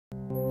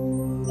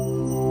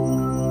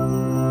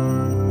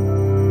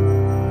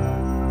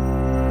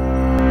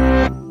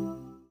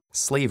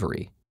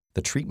Slavery,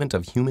 the treatment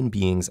of human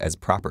beings as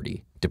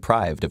property,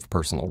 deprived of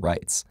personal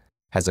rights,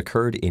 has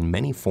occurred in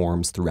many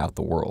forms throughout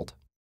the world.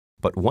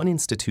 But one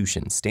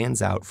institution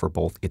stands out for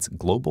both its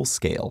global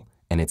scale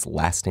and its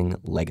lasting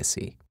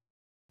legacy.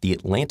 The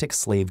Atlantic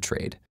slave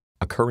trade,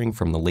 occurring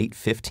from the late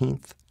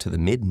 15th to the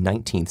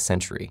mid-19th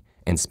century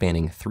and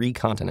spanning 3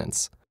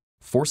 continents,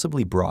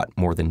 forcibly brought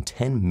more than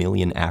 10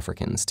 million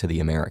Africans to the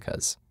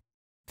Americas.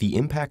 The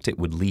impact it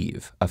would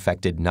leave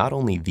affected not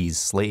only these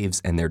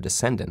slaves and their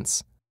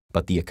descendants,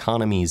 but the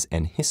economies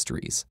and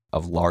histories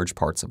of large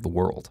parts of the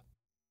world.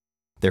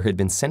 There had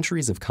been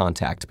centuries of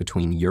contact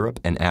between Europe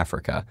and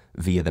Africa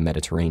via the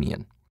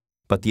Mediterranean,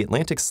 but the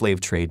Atlantic slave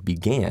trade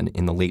began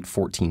in the late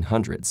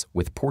 1400s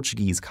with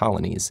Portuguese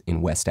colonies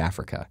in West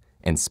Africa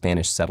and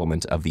Spanish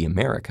settlement of the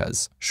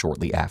Americas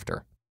shortly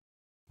after.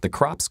 The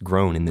crops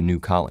grown in the new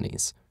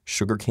colonies,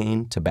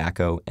 sugarcane,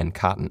 tobacco, and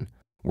cotton,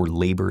 were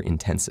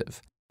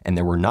labor-intensive, and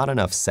there were not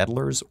enough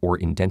settlers or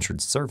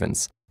indentured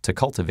servants to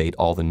cultivate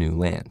all the new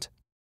land.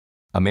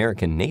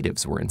 American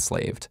natives were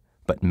enslaved,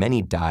 but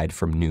many died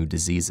from new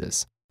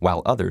diseases,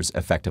 while others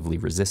effectively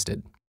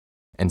resisted.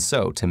 And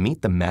so, to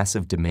meet the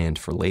massive demand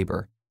for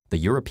labor, the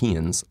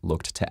Europeans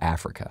looked to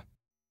Africa.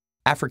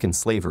 African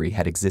slavery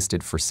had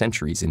existed for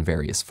centuries in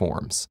various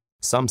forms.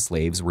 Some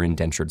slaves were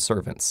indentured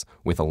servants,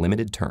 with a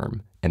limited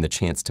term and the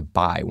chance to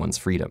buy one's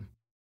freedom.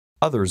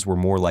 Others were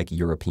more like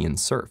European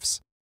serfs.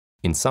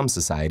 In some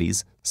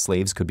societies,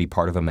 slaves could be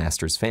part of a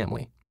master's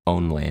family,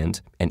 own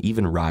land, and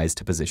even rise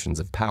to positions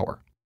of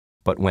power.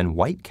 But when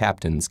white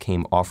captains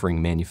came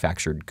offering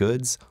manufactured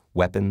goods,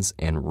 weapons,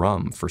 and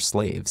rum for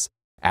slaves,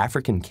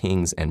 African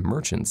kings and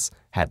merchants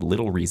had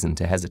little reason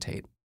to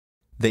hesitate.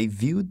 They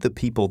viewed the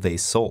people they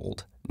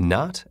sold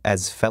not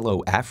as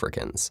fellow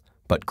Africans,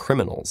 but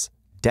criminals,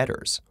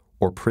 debtors,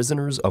 or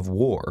prisoners of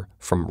war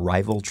from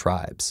rival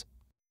tribes.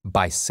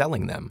 By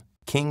selling them,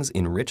 kings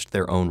enriched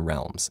their own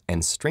realms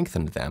and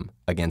strengthened them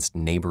against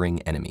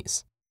neighboring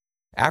enemies.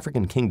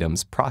 African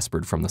kingdoms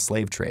prospered from the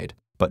slave trade,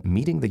 but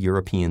meeting the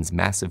Europeans'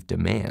 massive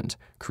demand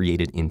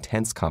created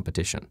intense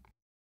competition.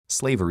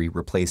 Slavery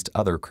replaced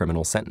other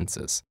criminal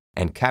sentences,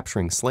 and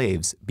capturing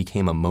slaves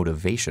became a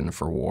motivation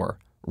for war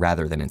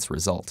rather than its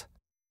result.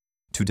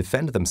 To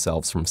defend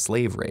themselves from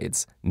slave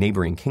raids,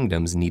 neighboring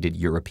kingdoms needed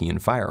European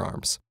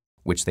firearms,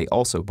 which they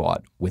also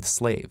bought with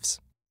slaves.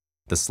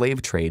 The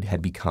slave trade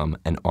had become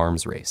an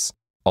arms race,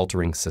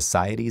 altering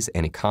societies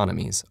and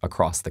economies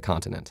across the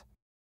continent.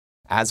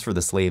 As for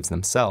the slaves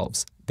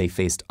themselves, they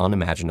faced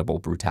unimaginable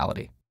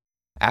brutality.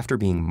 After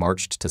being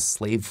marched to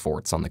slave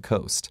forts on the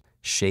coast,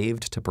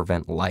 shaved to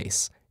prevent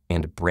lice,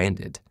 and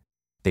branded,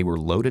 they were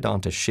loaded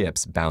onto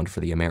ships bound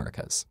for the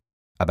Americas.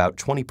 About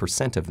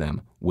 20% of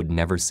them would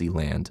never see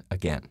land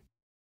again.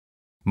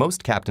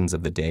 Most captains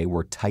of the day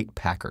were tight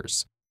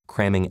packers,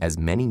 cramming as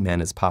many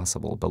men as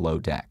possible below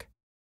deck.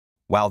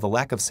 While the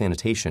lack of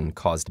sanitation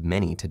caused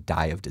many to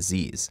die of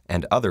disease,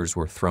 and others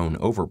were thrown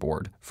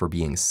overboard for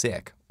being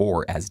sick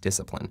or as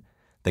discipline,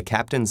 the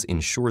captains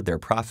ensured their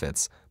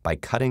profits by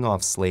cutting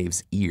off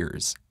slaves'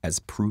 ears as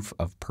proof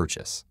of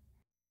purchase.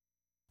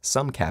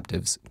 Some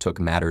captives took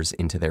matters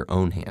into their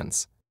own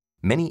hands.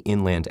 Many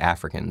inland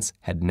Africans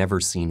had never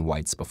seen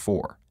whites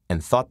before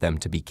and thought them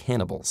to be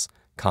cannibals,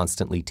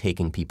 constantly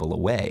taking people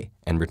away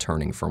and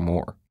returning for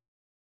more.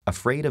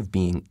 Afraid of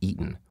being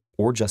eaten,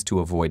 or just to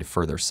avoid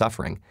further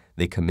suffering,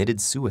 they committed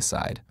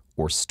suicide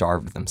or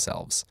starved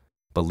themselves,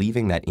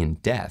 believing that in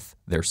death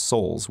their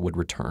souls would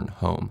return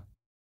home.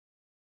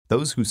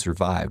 Those who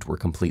survived were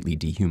completely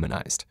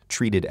dehumanized,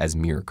 treated as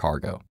mere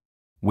cargo.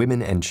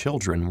 Women and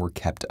children were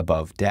kept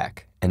above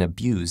deck and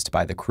abused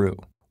by the crew,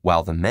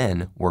 while the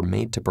men were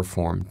made to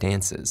perform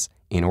dances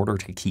in order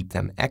to keep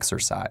them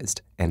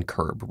exercised and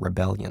curb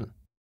rebellion.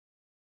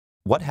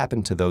 What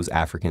happened to those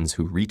Africans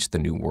who reached the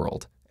New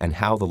World, and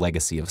how the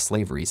legacy of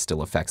slavery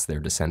still affects their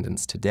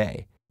descendants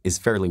today, is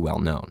fairly well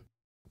known.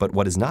 But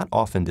what is not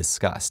often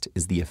discussed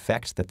is the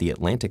effect that the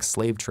Atlantic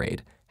slave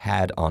trade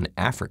had on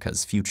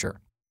Africa's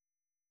future.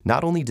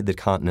 Not only did the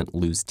continent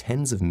lose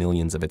tens of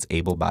millions of its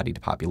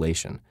able-bodied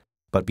population,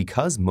 but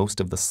because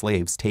most of the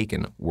slaves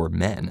taken were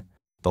men,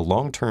 the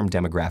long-term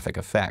demographic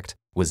effect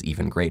was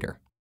even greater.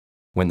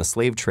 When the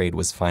slave trade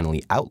was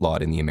finally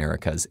outlawed in the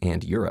Americas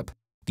and Europe,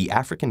 the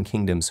African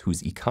kingdoms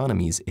whose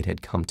economies it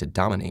had come to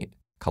dominate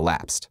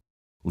collapsed,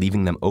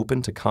 leaving them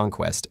open to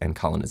conquest and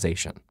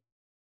colonization.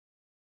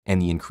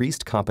 And the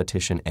increased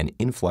competition and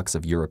influx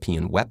of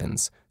European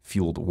weapons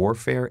fueled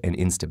warfare and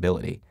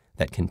instability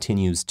that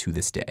continues to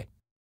this day.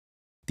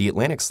 The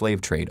Atlantic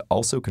slave trade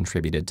also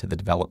contributed to the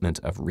development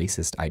of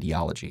racist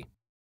ideology.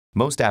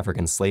 Most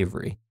African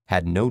slavery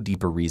had no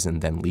deeper reason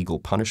than legal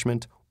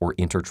punishment or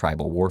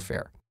intertribal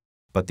warfare,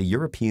 but the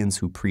Europeans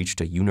who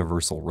preached a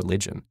universal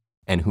religion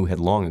and who had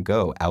long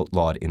ago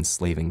outlawed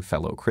enslaving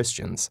fellow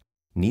Christians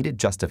needed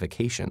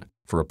justification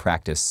for a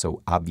practice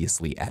so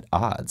obviously at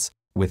odds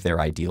with their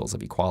ideals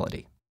of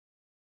equality.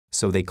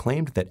 So they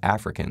claimed that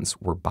Africans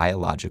were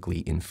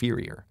biologically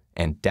inferior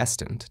and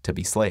destined to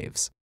be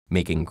slaves,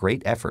 making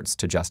great efforts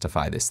to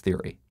justify this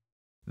theory.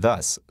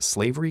 Thus,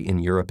 slavery in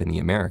Europe and the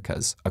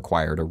Americas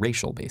acquired a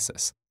racial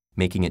basis,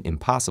 making it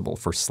impossible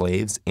for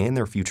slaves and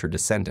their future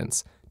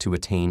descendants to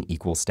attain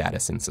equal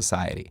status in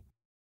society.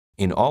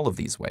 In all of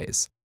these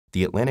ways,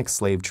 the Atlantic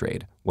slave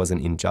trade was an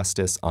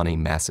injustice on a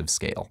massive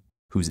scale,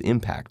 whose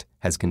impact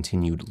has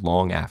continued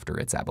long after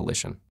its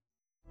abolition.